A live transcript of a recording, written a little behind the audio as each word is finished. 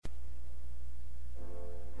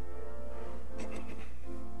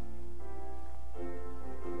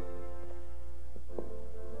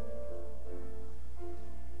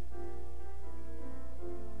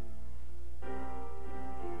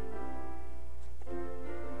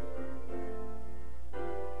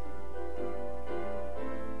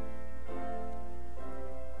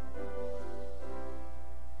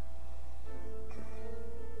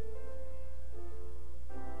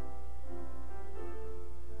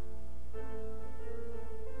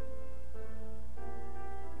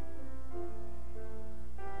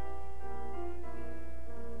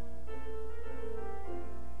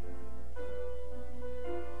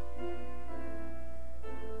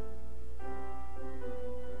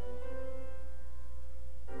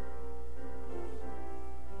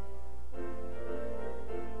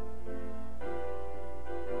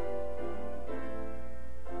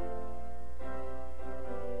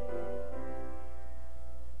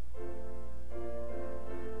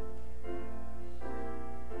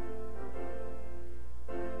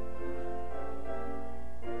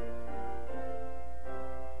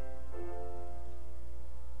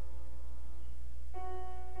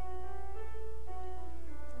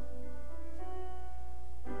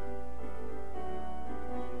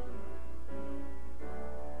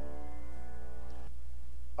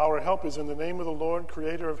help is in the name of the Lord,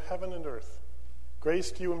 creator of heaven and earth.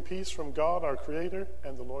 Grace to you and peace from God, our creator,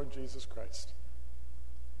 and the Lord Jesus Christ.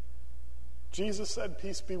 Jesus said,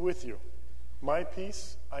 "Peace be with you. My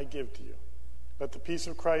peace I give to you. Let the peace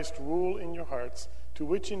of Christ rule in your hearts, to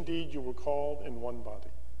which indeed you were called in one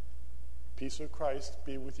body." Peace of Christ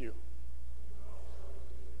be with you.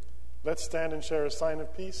 Let's stand and share a sign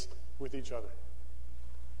of peace with each other.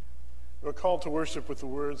 We're called to worship with the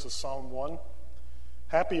words of Psalm 1.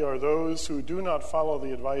 Happy are those who do not follow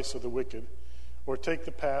the advice of the wicked, or take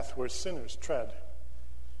the path where sinners tread.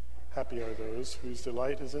 Happy are those whose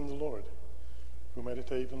delight is in the Lord, who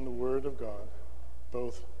meditate on the word of God,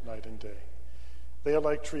 both night and day. They are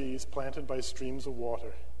like trees planted by streams of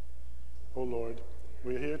water. O Lord,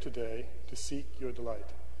 we are here today to seek your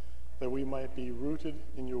delight, that we might be rooted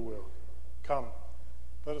in your will. Come,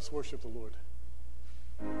 let us worship the Lord.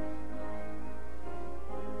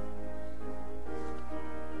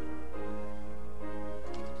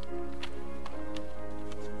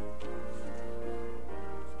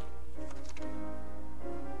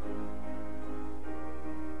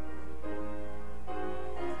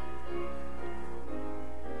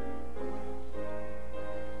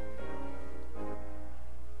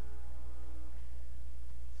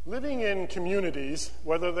 Living in communities,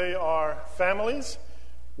 whether they are families,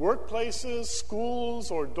 workplaces,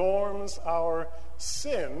 schools, or dorms, our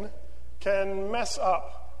sin can mess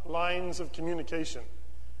up lines of communication,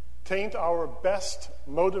 taint our best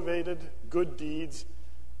motivated good deeds,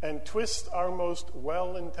 and twist our most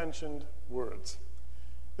well-intentioned words.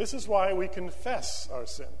 This is why we confess our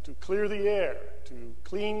sin, to clear the air, to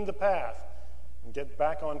clean the path, and get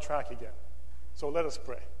back on track again. So let us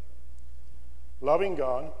pray. Loving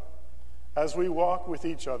God, as we walk with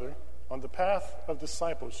each other on the path of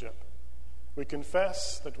discipleship, we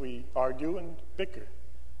confess that we argue and bicker.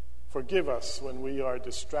 Forgive us when we are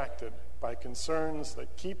distracted by concerns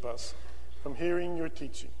that keep us from hearing your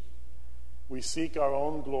teaching. We seek our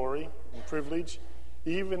own glory and privilege,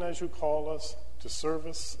 even as you call us to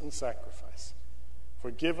service and sacrifice.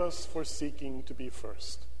 Forgive us for seeking to be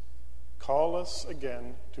first. Call us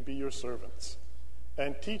again to be your servants,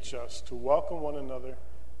 and teach us to welcome one another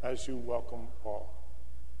as you welcome all.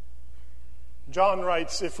 John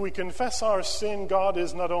writes, "If we confess our sin, God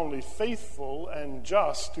is not only faithful and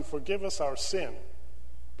just to forgive us our sin,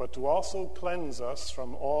 but to also cleanse us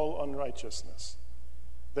from all unrighteousness.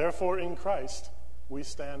 Therefore, in Christ, we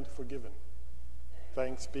stand forgiven."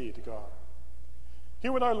 Thanks be to God.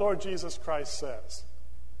 Hear what our Lord Jesus Christ says.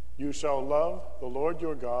 "You shall love the Lord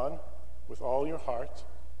your God with all your heart,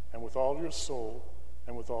 and with all your soul,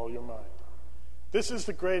 and with all your mind. This is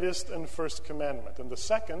the greatest and first commandment, and the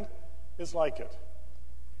second is like it.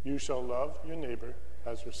 You shall love your neighbor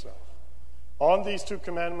as yourself. On these two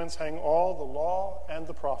commandments hang all the law and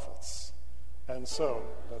the prophets, and so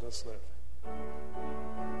let us live."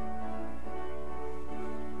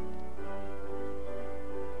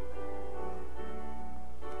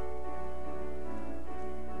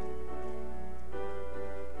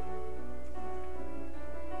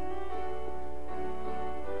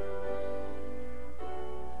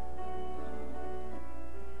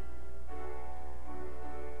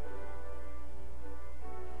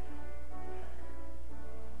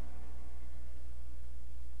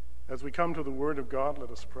 As we come to the Word of God, let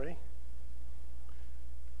us pray.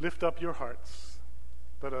 Lift up your hearts.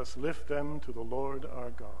 Let us lift them to the Lord our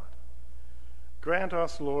God. Grant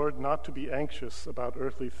us, Lord, not to be anxious about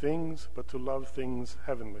earthly things, but to love things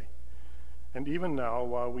heavenly. And even now,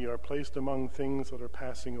 while we are placed among things that are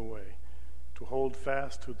passing away, to hold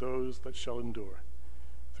fast to those that shall endure.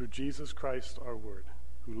 Through Jesus Christ our Word,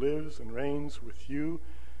 who lives and reigns with you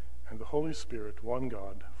and the Holy Spirit, one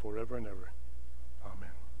God, forever and ever.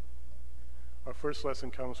 Amen. Our first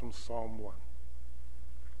lesson comes from Psalm 1.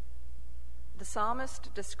 The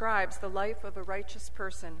psalmist describes the life of a righteous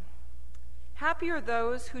person. Happy are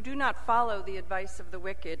those who do not follow the advice of the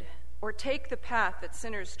wicked, or take the path that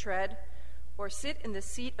sinners tread, or sit in the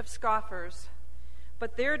seat of scoffers.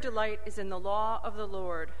 But their delight is in the law of the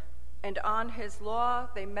Lord, and on his law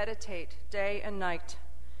they meditate day and night.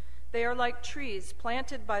 They are like trees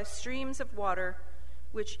planted by streams of water,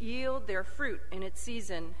 which yield their fruit in its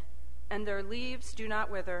season, and their leaves do not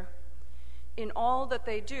wither. In all that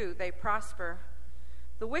they do, they prosper.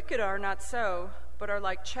 The wicked are not so, but are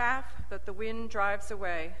like chaff that the wind drives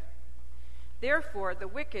away. Therefore, the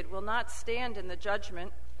wicked will not stand in the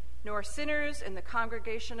judgment, nor sinners in the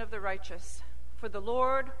congregation of the righteous. For the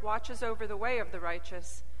Lord watches over the way of the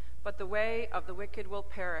righteous, but the way of the wicked will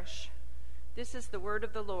perish. This is the word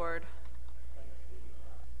of the Lord.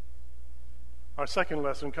 Our second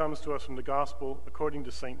lesson comes to us from the Gospel according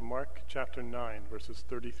to St. Mark, chapter 9, verses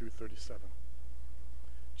 30 through 37.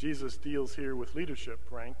 Jesus deals here with leadership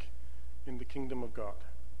rank in the kingdom of God.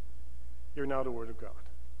 Hear now the word of God.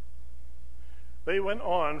 They went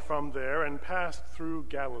on from there and passed through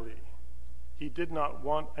Galilee. He did not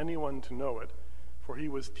want anyone to know it, for he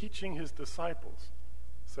was teaching his disciples,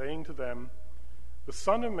 saying to them, "The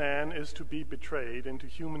Son of Man is to be betrayed into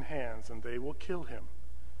human hands, and they will kill him.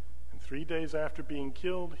 And 3 days after being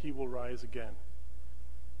killed, he will rise again."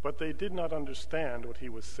 But they did not understand what he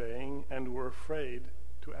was saying and were afraid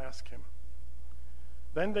to ask him.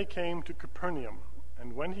 Then they came to Capernaum,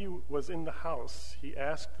 and when he was in the house, he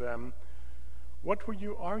asked them, "What were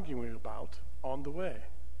you arguing about on the way?"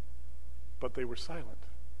 But they were silent.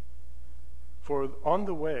 For on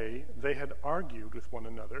the way they had argued with one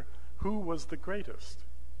another who was the greatest.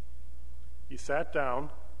 He sat down,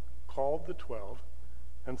 called the 12,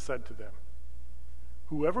 and said to them,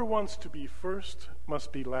 "Whoever wants to be first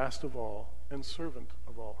must be last of all and servant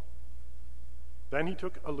of all." Then he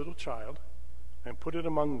took a little child and put it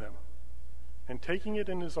among them, and taking it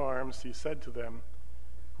in his arms, he said to them,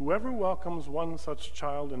 "Whoever welcomes one such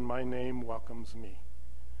child in my name welcomes me,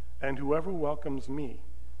 and whoever welcomes me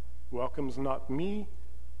welcomes not me,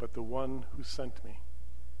 but the one who sent me."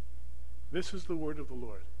 This is the word of the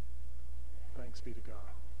Lord. Thanks be to God.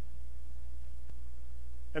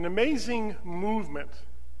 An amazing movement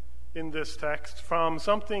in this text from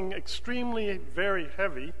something extremely very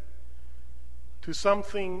heavy to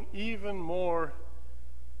something even more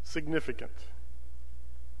significant.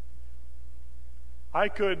 I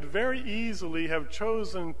could very easily have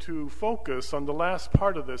chosen to focus on the last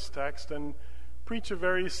part of this text and preach a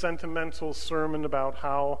very sentimental sermon about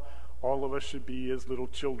how all of us should be as little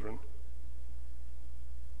children.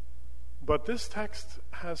 But this text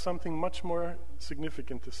has something much more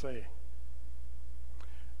significant to say.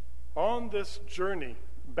 On this journey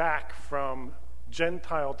back from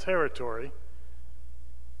Gentile territory,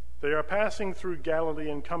 they are passing through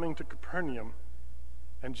Galilee and coming to Capernaum.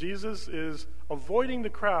 And Jesus is avoiding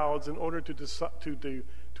the crowds in order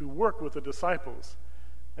to work with the disciples.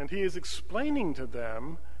 And he is explaining to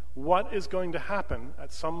them what is going to happen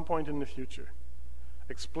at some point in the future.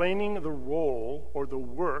 Explaining the role or the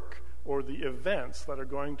work or the events that are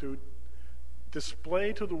going to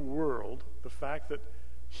display to the world the fact that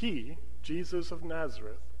he, Jesus of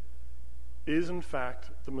Nazareth, is in fact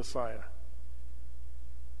the Messiah.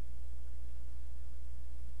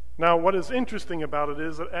 Now, what is interesting about it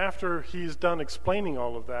is that after he's done explaining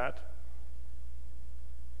all of that,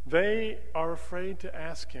 they are afraid to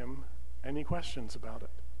ask him any questions about it.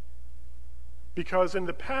 Because in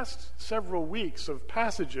the past several weeks of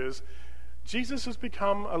passages, Jesus has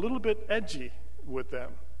become a little bit edgy with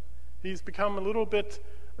them. He's become a little bit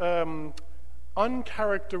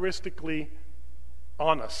uncharacteristically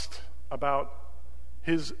honest about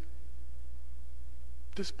his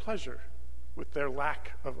displeasure with their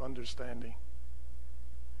lack of understanding.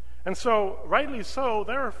 And so, rightly so,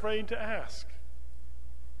 they're afraid to ask.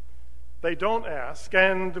 They don't ask,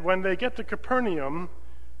 and when they get to Capernaum,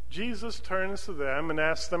 Jesus turns to them and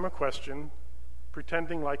asks them a question,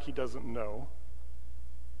 pretending like he doesn't know.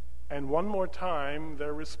 And one more time,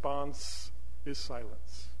 their response is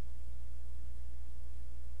silence.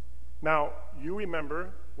 Now, you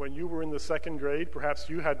remember when you were in the second grade, perhaps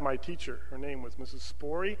you had my teacher. Her name was Mrs.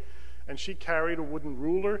 Spory, and she carried a wooden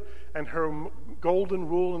ruler, and her golden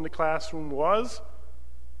rule in the classroom was,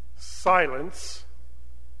 silence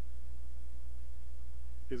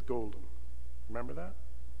is golden. Remember that?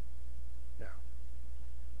 Yeah.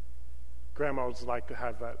 Grandmas like to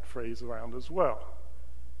have that phrase around as well.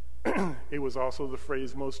 It was also the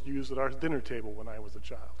phrase most used at our dinner table when I was a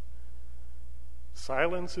child.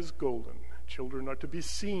 Silence is golden. Children are to be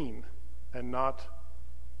seen and not.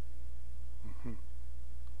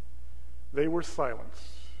 They were silent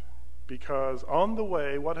because on the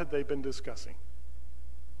way, what had they been discussing?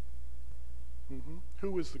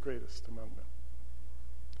 Who was the greatest among them?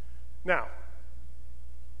 Now,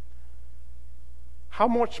 how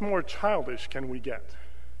much more childish can we get?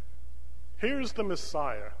 Here's the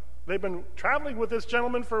Messiah. They've been traveling with this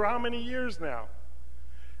gentleman for how many years now?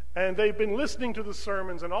 And they've been listening to the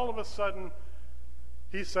sermons, and all of a sudden,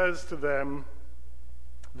 he says to them,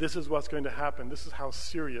 this is what's going to happen. This is how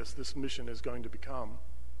serious this mission is going to become.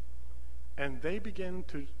 And they begin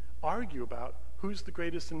to argue about who's the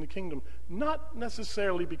greatest in the kingdom, not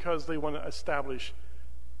necessarily because they want to establish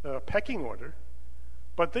a pecking order,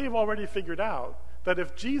 but they've already figured out that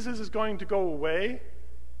if Jesus is going to go away,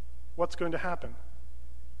 what's going to happen?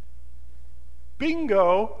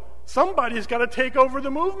 Bingo! Somebody's got to take over the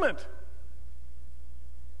movement.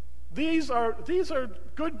 These are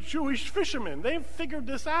good Jewish fishermen. They've figured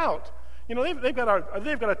this out. They've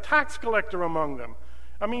got a tax collector among them.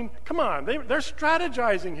 I mean, come on, they're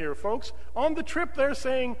strategizing here, folks. On the trip, they're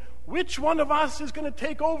saying, which one of us is going to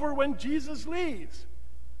take over when Jesus leaves?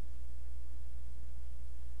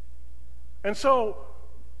 And so,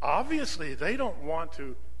 obviously, they don't want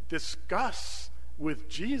to discuss with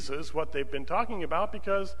Jesus what they've been talking about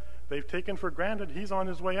because they've taken for granted he's on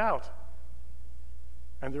his way out.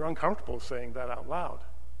 And they're uncomfortable saying that out loud.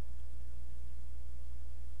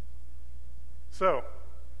 So,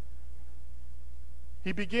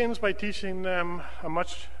 he begins by teaching them a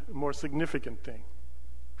much more significant thing,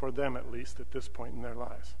 for them at least, at this point in their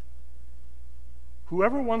lives.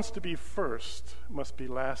 Whoever wants to be first must be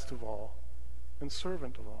last of all and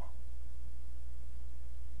servant of all.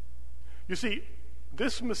 You see,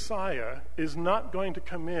 this Messiah is not going to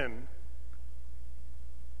come in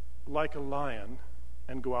like a lion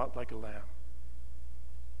and go out like a lamb.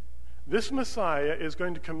 This Messiah is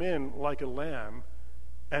going to come in like a lamb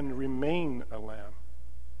and remain a lamb.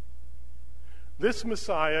 This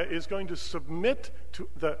Messiah is going to submit to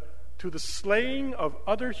the slaying of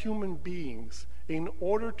other human beings in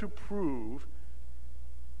order to prove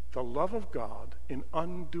the love of God in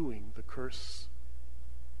undoing the curse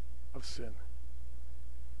of sin.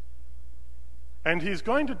 And he's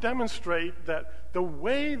going to demonstrate that the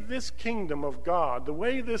way this kingdom of God, the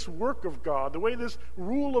way this work of God, the way this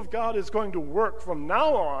rule of God is going to work from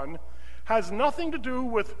now on has nothing to do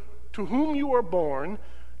with to whom you are born,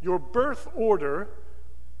 your birth order,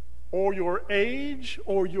 or your age,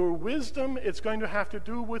 or your wisdom. It's going to have to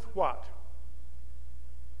do with what?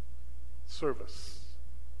 Service.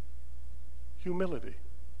 Humility.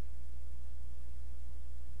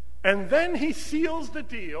 And then he seals the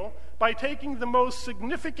deal by taking the most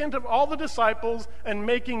significant of all the disciples and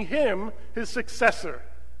making him his successor.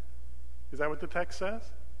 Is that what the text says?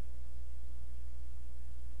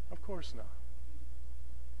 Of course not.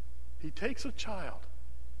 He takes a child.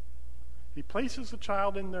 He places the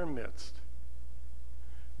child in their midst.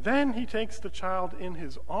 Then he takes the child in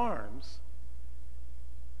his arms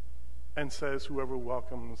and says, whoever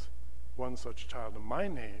welcomes one such child in my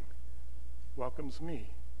name welcomes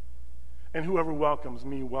me. And whoever welcomes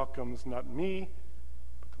me welcomes not me,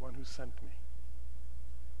 but the one who sent me.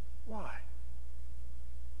 Why?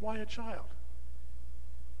 Why a child?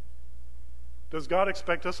 Does God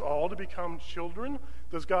expect us all to become children?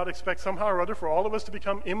 Does God expect somehow or other for all of us to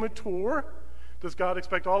become immature? Does God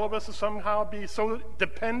expect all of us to somehow be so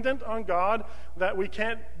dependent on God that we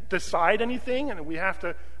can't decide anything and we have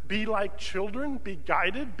to be like children, be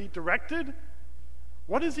guided, be directed?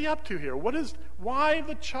 What is he up to here? Why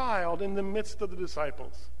the child in the midst of the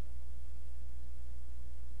disciples?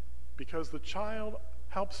 Because the child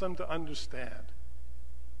helps them to understand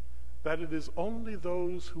that it is only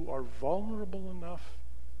those who are vulnerable enough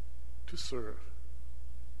to serve,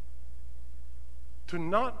 to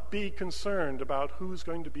not be concerned about who's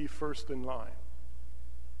going to be first in line,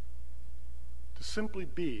 to simply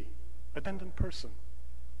be a dependent person,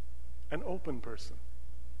 an open person,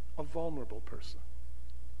 a vulnerable person.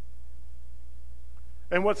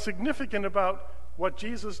 And what's significant about what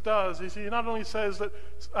Jesus does is he not only says that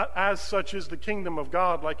as such is the kingdom of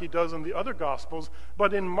God like he does in the other Gospels,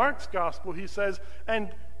 but in Mark's Gospel he says,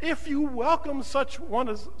 and if you welcome such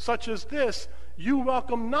as this, you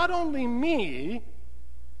welcome not only me,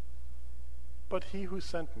 but he who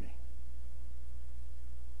sent me.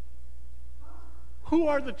 Who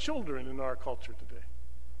are the children in our culture today?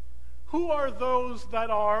 Who are those that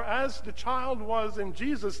are, as the child was in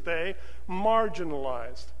Jesus' day,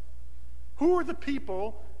 marginalized? Who are the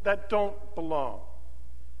people that don't belong?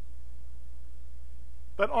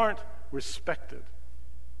 That aren't respected?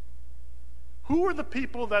 Who are the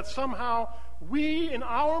people that somehow we, in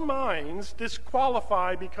our minds,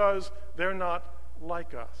 disqualify because they're not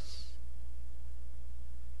like us?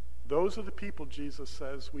 Those are the people, Jesus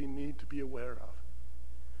says, we need to be aware of.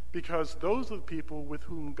 Because those are the people with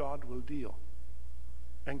whom God will deal.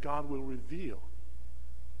 And God will reveal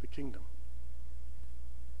the kingdom.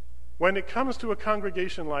 When it comes to a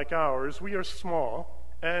congregation like ours, we are small,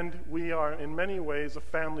 and we are in many ways a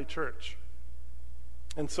family church.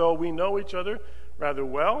 And so we know each other rather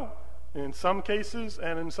well, in some cases,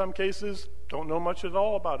 and in some cases don't know much at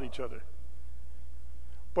all about each other.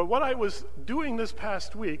 But what I was doing this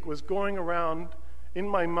past week was going around in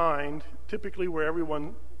my mind, typically where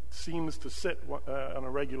everyone seems to sit on a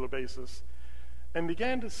regular basis, and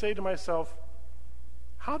began to say to myself,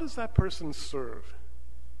 how does that person serve?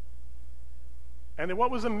 And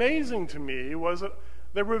what was amazing to me was that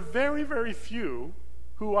there were very, very few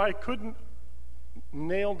who I couldn't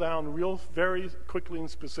nail down very quickly and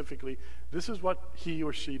specifically, this is what he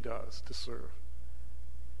or she does to serve.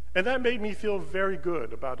 And that made me feel very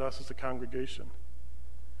good about us as a congregation.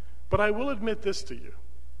 But I will admit this to you.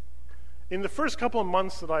 In the first couple of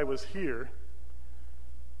months that I was here,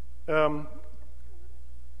 I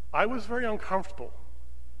was very uncomfortable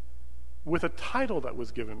with a title that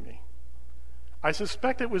was given me. I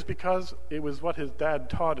suspect it was because it was what his dad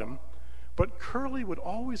taught him, but Curly would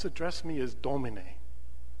always address me as Domine.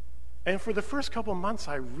 And for the first couple of months,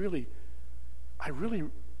 I really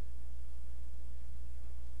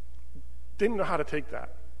didn't know how to take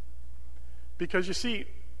that. Because you see,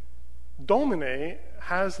 Domine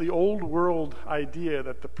has the old world idea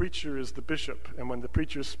that the preacher is the bishop, and when the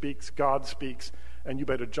preacher speaks, God speaks, and you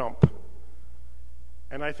better jump.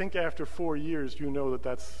 And I think after 4 years, you know that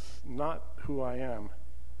that's not who I am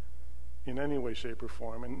in any way, shape, or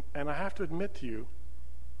form. And I have to admit to you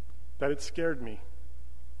that it scared me.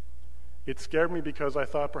 It scared me because I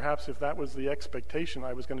thought perhaps if that was the expectation,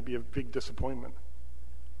 I was going to be a big disappointment.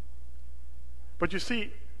 But you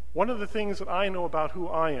see, one of the things that I know about who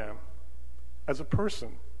I am as a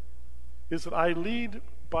person is that I lead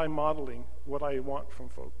by modeling what I want from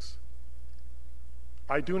folks.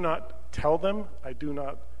 I do not tell them, I do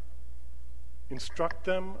not instruct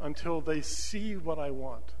them until they see what I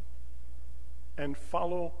want and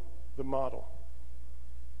follow the model.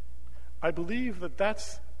 I believe that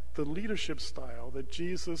that's the leadership style that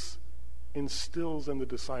Jesus instills in the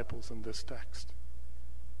disciples in this text.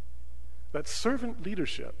 That servant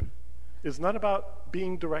leadership is not about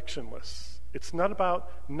being directionless. It's not about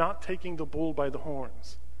not taking the bull by the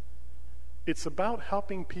horns. It's about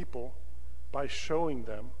helping people by showing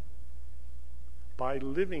them, by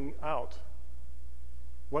living out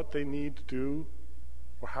what they need to do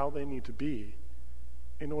or how they need to be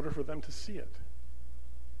in order for them to see it.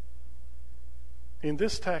 In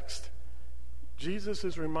this text, Jesus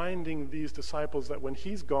is reminding these disciples that when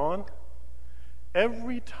he's gone,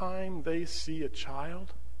 every time they see a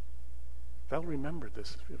child, they'll remember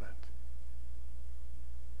this event.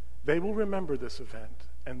 They will remember this event,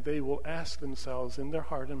 and they will ask themselves in their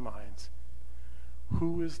heart and minds,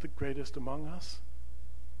 who is the greatest among us?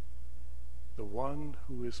 The one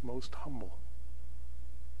who is most humble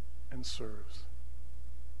and serves.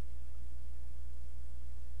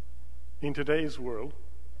 In today's world,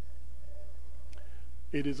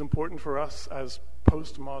 it is important for us as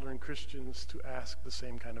postmodern Christians to ask the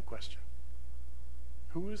same kind of question.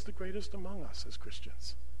 Who is the greatest among us as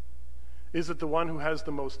Christians? Is it the one who has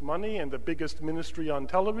the most money and the biggest ministry on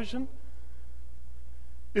television?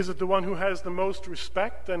 Is it the one who has the most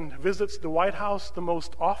respect and visits the White House the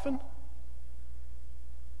most often?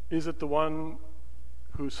 Is it the one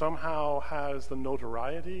who somehow has the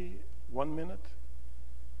notoriety 1 minute?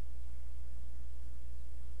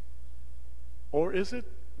 Or is it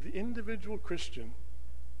the individual Christian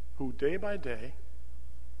who day by day,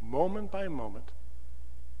 moment by moment,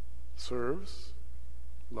 serves,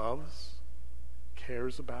 loves,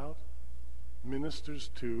 cares about, ministers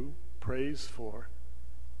to, prays for,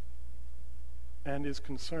 and is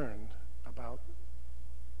concerned about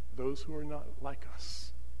those who are not like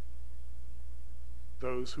us,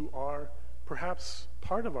 those who are perhaps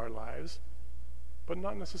part of our lives, but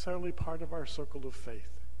not necessarily part of our circle of faith?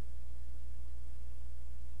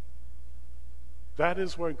 That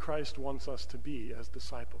is where Christ wants us to be as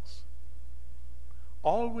disciples.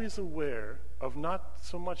 Always aware of not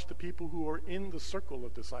so much the people who are in the circle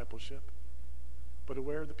of discipleship, but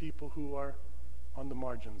aware of the people who are on the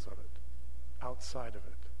margins of it, outside of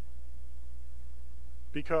it.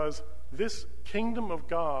 Because this kingdom of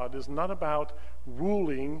God is not about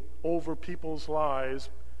ruling over people's lives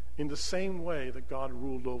in the same way that God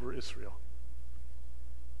ruled over Israel.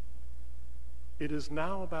 It is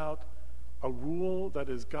now about a rule that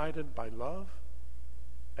is guided by love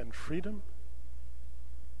and freedom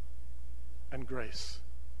and grace.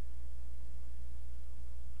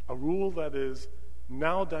 A rule that is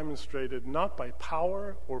now demonstrated not by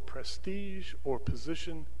power or prestige or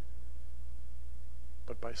position,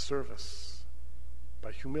 but by service,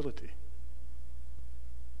 by humility.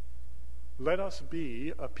 Let us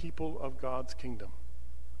be a people of God's kingdom.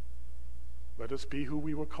 Let us be who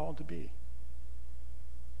we were called to be.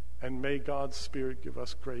 And may God's Spirit give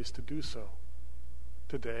us grace to do so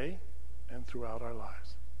today and throughout our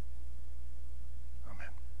lives.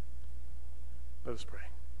 Amen. Let us pray.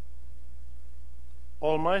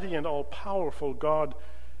 Almighty and all-powerful God,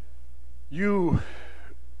 you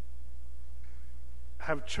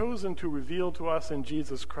have chosen to reveal to us in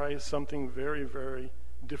Jesus Christ something very, very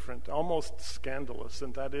different, almost scandalous,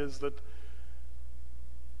 and that is that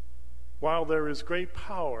while there is great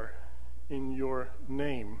power in your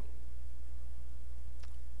name,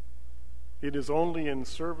 it is only in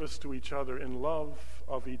service to each other, in love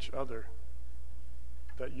of each other,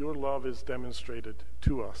 that your love is demonstrated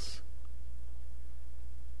to us.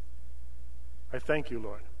 I thank you,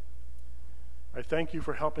 Lord. I thank you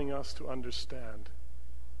for helping us to understand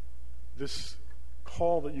this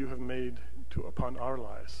call that you have made upon our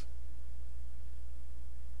lives.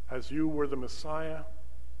 As you were the Messiah,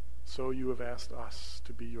 so you have asked us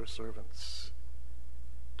to be your servants,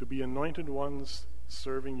 to be anointed ones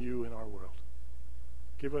serving you in our world.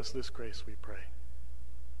 Give us this grace, we pray,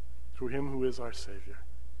 through him who is our Savior.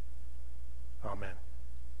 Amen.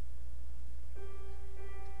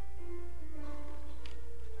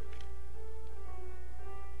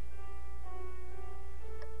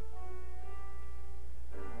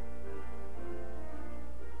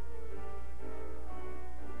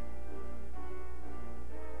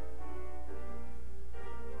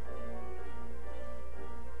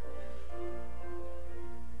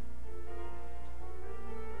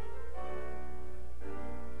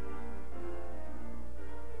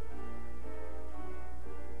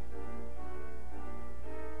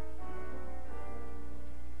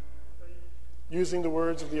 Using the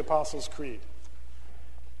words of the Apostles' Creed.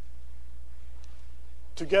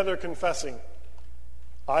 Together confessing,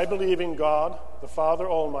 I believe in God, the Father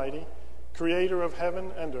Almighty, creator of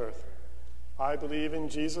heaven and earth. I believe in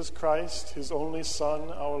Jesus Christ, his only Son,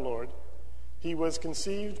 our Lord. He was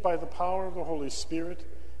conceived by the power of the Holy Spirit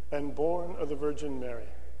and born of the Virgin Mary.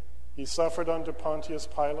 He suffered under Pontius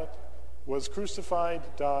Pilate, was crucified,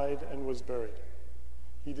 died, and was buried.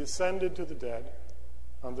 He descended to the dead.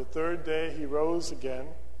 On the third day he rose again.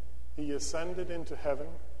 He ascended into heaven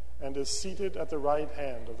and is seated at the right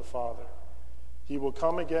hand of the Father. He will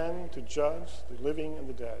come again to judge the living and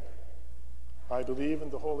the dead. I believe in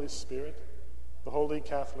the Holy Spirit, the Holy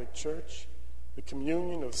Catholic Church, the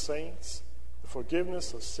communion of saints, the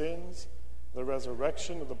forgiveness of sins, the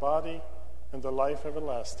resurrection of the body, and the life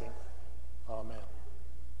everlasting. Amen.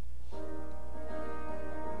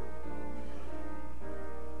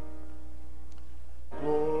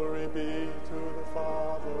 Glory be to the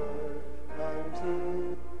Father, and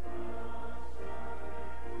to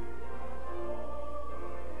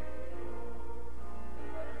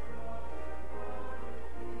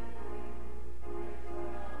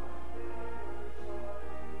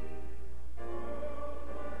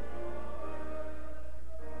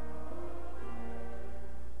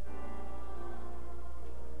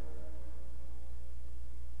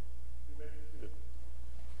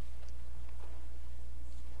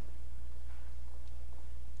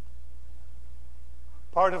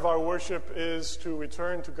Part of our worship is to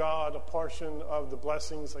return to God a portion of the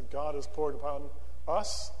blessings that God has poured upon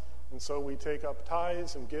us. And so we take up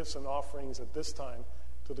tithes and gifts and offerings at this time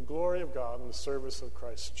to the glory of God and the service of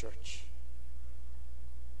Christ's church.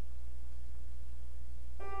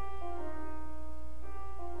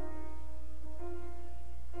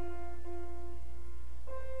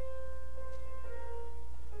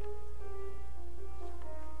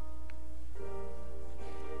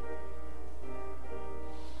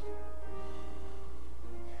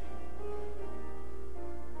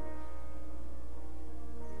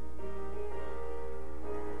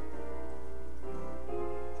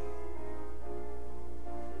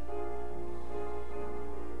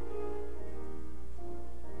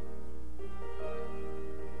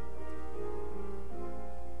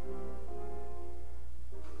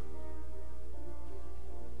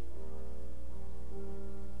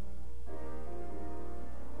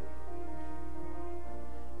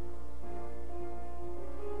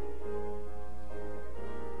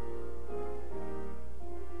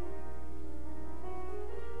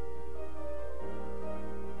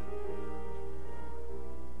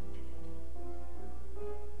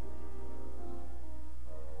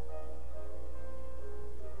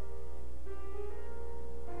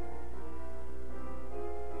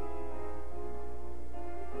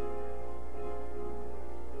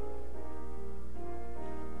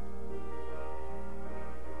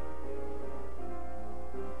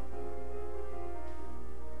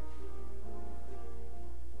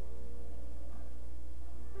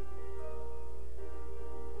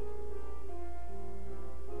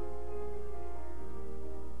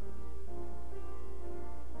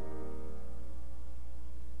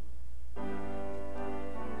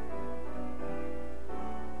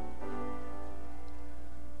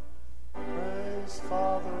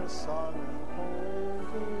 Father, Son, and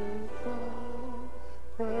Holy Ghost.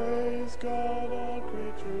 Praise God, all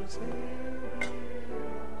creatures here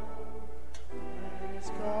below.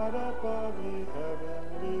 Praise God above the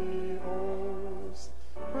heavenly host.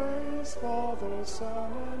 the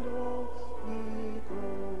Son, and Holy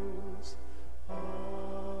Ghost.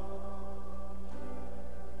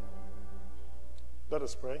 Let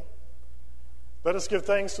us pray. Let us give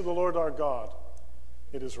thanks to the Lord our God.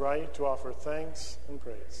 It is right to offer thanks and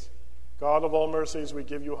praise. God of all mercies, we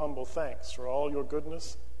give you humble thanks for all your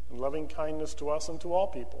goodness and loving kindness to us and to all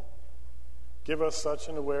people. Give us such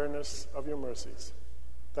an awareness of your mercies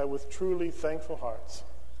that with truly thankful hearts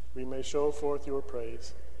we may show forth your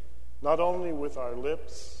praise, not only with our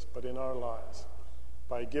lips, but in our lives,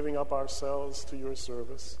 by giving up ourselves to your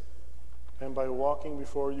service and by walking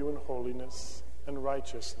before you in holiness and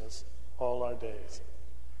righteousness all our days.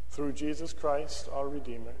 Through Jesus Christ, our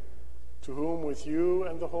Redeemer, to whom with you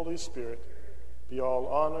and the Holy Spirit be all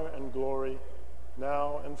honor and glory,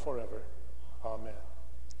 now and forever. Amen.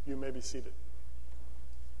 You may be seated.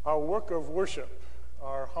 Our work of worship,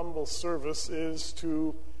 our humble service, is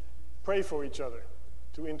to pray for each other,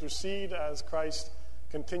 to intercede as Christ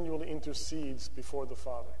continually intercedes before the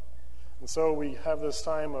Father. And so we have this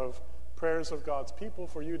time of prayers of God's people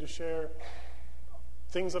for you to share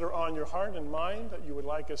things that are on your heart and mind that you would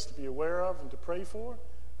like us to be aware of and to pray for,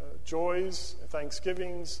 joys,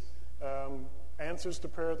 thanksgivings, answers to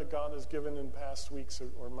prayer that God has given in past weeks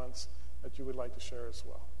or months that you would like to share as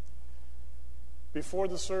well. Before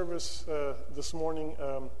the service this morning,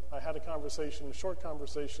 I had a short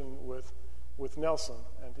conversation with Nelson,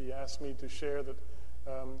 and he asked me to share that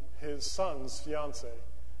his son's fiance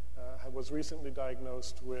was recently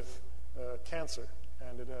diagnosed with cancer,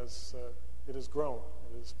 and it has grown.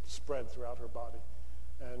 It has spread throughout her body.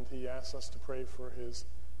 And he asked us to pray for his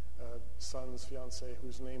son's fiance,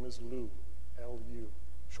 whose name is Lou, L-U,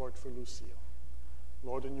 short for Lucille.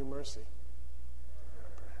 Lord, in your mercy.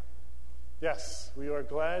 Yes, we are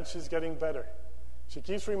glad she's getting better. She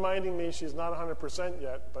keeps reminding me she's not 100%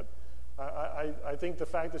 yet, but I think the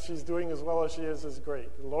fact that she's doing as well as she is great.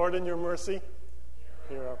 Lord, in your mercy,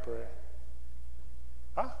 hear our prayer.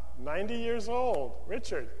 90 years old,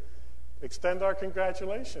 Richard. Extend our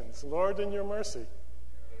congratulations. Lord, in your mercy,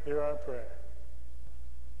 hear our prayer.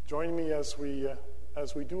 Join me as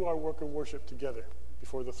we do our work of worship together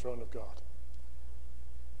before the throne of God.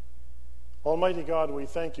 Almighty God, we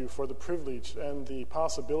thank you for the privilege and the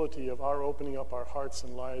possibility of our opening up our hearts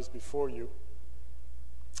and lives before you.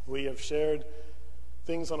 We have shared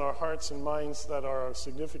things on our hearts and minds that are of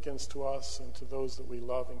significance to us and to those that we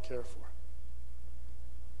love and care for.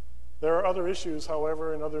 There are other issues,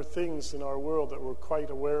 however, and other things in our world that we're quite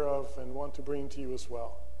aware of and want to bring to you as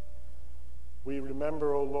well. We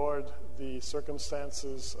remember, O Lord, the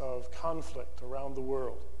circumstances of conflict around the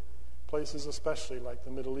world, places especially like the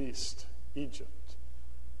Middle East, Egypt,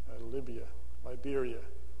 Libya, Liberia,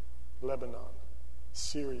 Lebanon,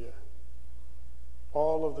 Syria.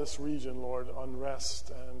 All of this region, Lord,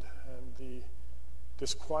 unrest and the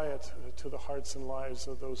disquiet to the hearts and lives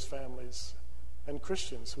of those families and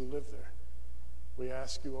Christians who live there. We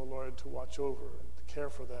ask you, O Lord, to watch over and to care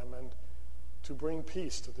for them and to bring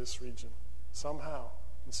peace to this region somehow,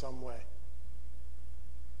 in some way.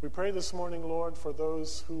 We pray this morning, Lord, for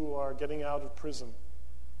those who are getting out of prison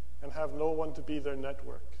and have no one to be their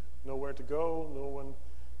network, nowhere to go, no one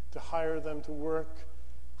to hire them to work,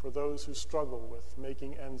 for those who struggle with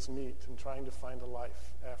making ends meet and trying to find a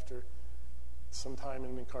life after some time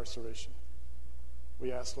in incarceration.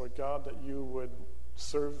 We ask, Lord God, that you would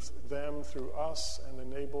serve them through us and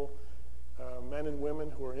enable men and women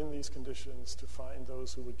who are in these conditions to find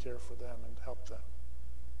those who would care for them and help them.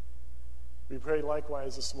 We pray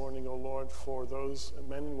likewise this morning, O Lord, for those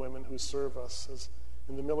men and women who serve us as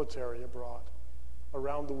in the military abroad,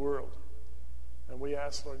 around the world. And we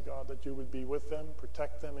ask, Lord God, that you would be with them,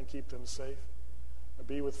 protect them, and keep them safe.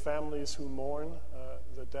 Be with families who mourn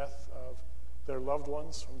the death of their loved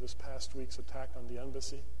ones from this past week's attack on the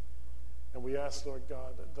embassy. And we ask, Lord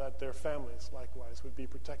God, that their families likewise would be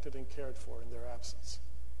protected and cared for in their absence.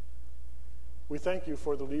 We thank you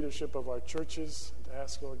for the leadership of our churches and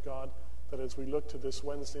ask, Lord God, that as we look to this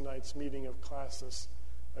Wednesday night's meeting of classes,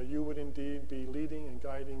 you would indeed be leading and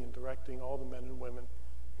guiding and directing all the men and women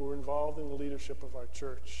who are involved in the leadership of our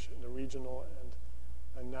church in the regional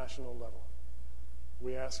and national level.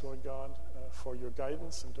 We ask, Lord God, for your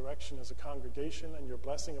guidance and direction as a congregation and your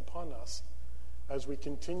blessing upon us as we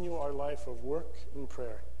continue our life of work and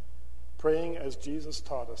prayer, praying as Jesus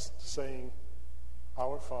taught us, saying,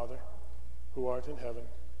 Our Father, who art in heaven,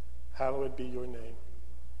 hallowed be your name.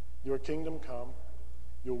 Your kingdom come,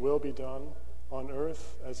 your will be done on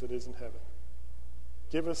earth as it is in heaven.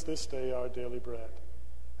 Give us this day our daily bread,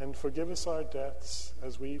 and forgive us our debts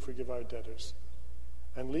as we forgive our debtors.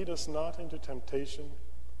 And lead us not into temptation,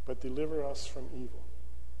 but deliver us from evil.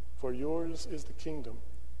 For yours is the kingdom,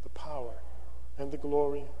 the power, and the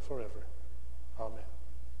glory forever. Amen.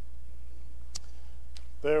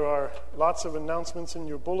 There are lots of announcements in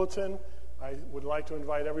your bulletin. I would like to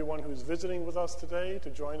invite everyone who's visiting with us today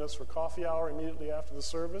to join us for coffee hour immediately after the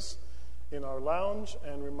service in our lounge,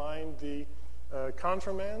 and remind the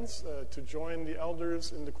confirmands to join the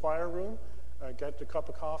elders in the choir room, get a cup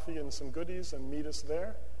of coffee and some goodies, and meet us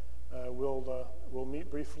there. We'll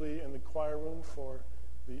meet briefly in the choir room for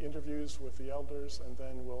the interviews with the elders, and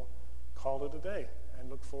then we'll call it a day and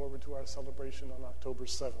look forward to our celebration on October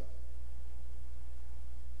 7th.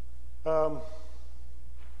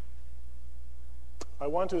 I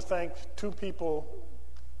want to thank two people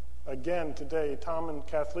again today, Tom and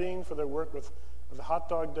Kathleen, for their work with the hot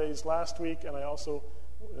dog days last week, and I also,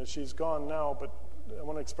 she's gone now, but I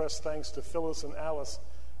want to express thanks to Phyllis and Alice.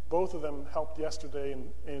 Both of them helped yesterday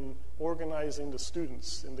in organizing the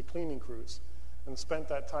students in the cleaning crews and spent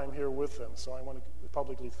that time here with them, so I want to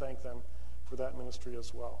publicly thank them for that ministry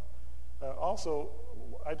as well. Also,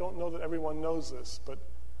 I don't know that everyone knows this, but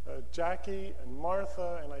Jackie and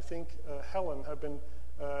Martha and I think Helen have been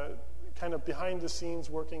kind of behind the scenes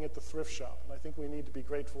working at the thrift shop. And I think we need to be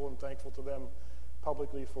grateful and thankful to them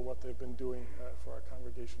publicly for what they've been doing for our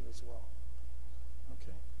congregation as well.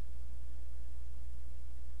 Okay.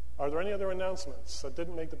 Are there any other announcements that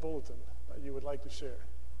didn't make the bulletin that you would like to share?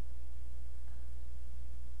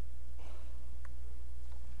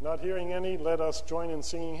 Not hearing any, let us join in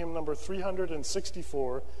singing hymn number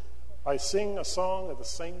 364, I Sing a Song of the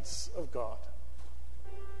Saints of God.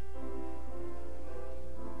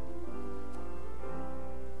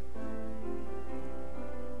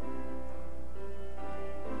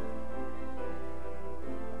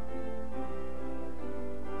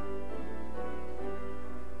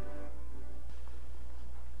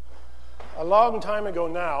 A long time ago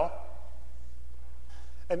now,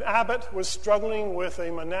 an abbot was struggling with a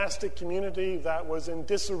monastic community that was in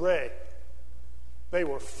disarray. They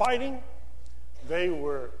were fighting. They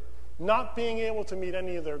were not being able to meet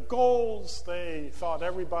any of their goals. They thought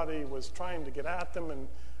everybody was trying to get at them, and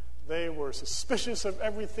they were suspicious of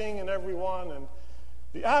everything and everyone. And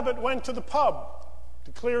the abbot went to the pub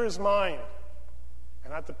to clear his mind.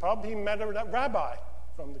 And at the pub, he met a rabbi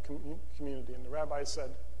from the community. And the rabbi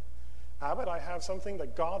said, Abbot, I have something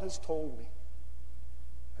that God has told me.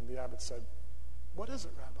 And the abbot said, what is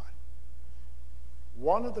it, Rabbi?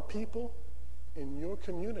 One of the people in your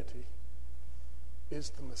community is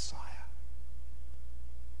the Messiah.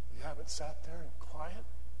 The abbot sat there in quiet,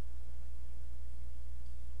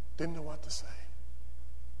 didn't know what to say.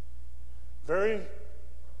 Very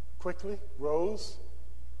quickly rose,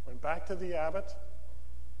 went back to the abbot,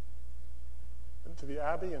 and to the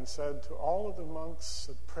abbey, and said to all of the monks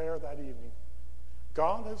at prayer that evening,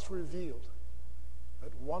 God has revealed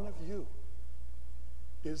that one of you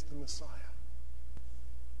is the Messiah.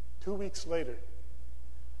 2 weeks later,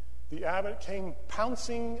 the abbot came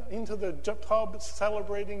pouncing into the pub,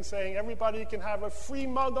 celebrating, saying, everybody can have a free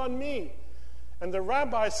mug on me. And the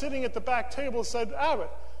rabbi sitting at the back table said, Abbot,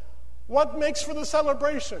 what makes for the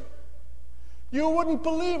celebration? You wouldn't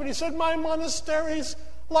believe it. He said, my monastery's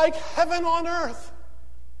like heaven on earth.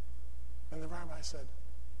 And the rabbi said,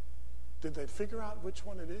 did they figure out which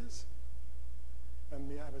one it is? And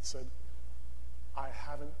the abbot said, I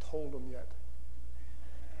haven't told them yet.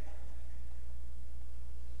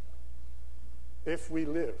 If we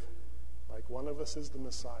live like one of us is the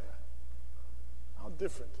Messiah, how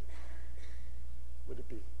different would it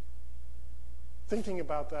be? Thinking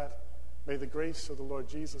about that, may the grace of the Lord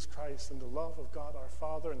Jesus Christ and the love of God our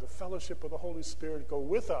Father and the fellowship of the Holy Spirit go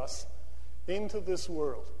with us into this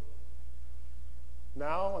world,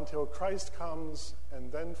 now until Christ comes, and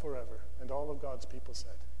then forever. And all of God's people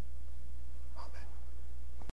said,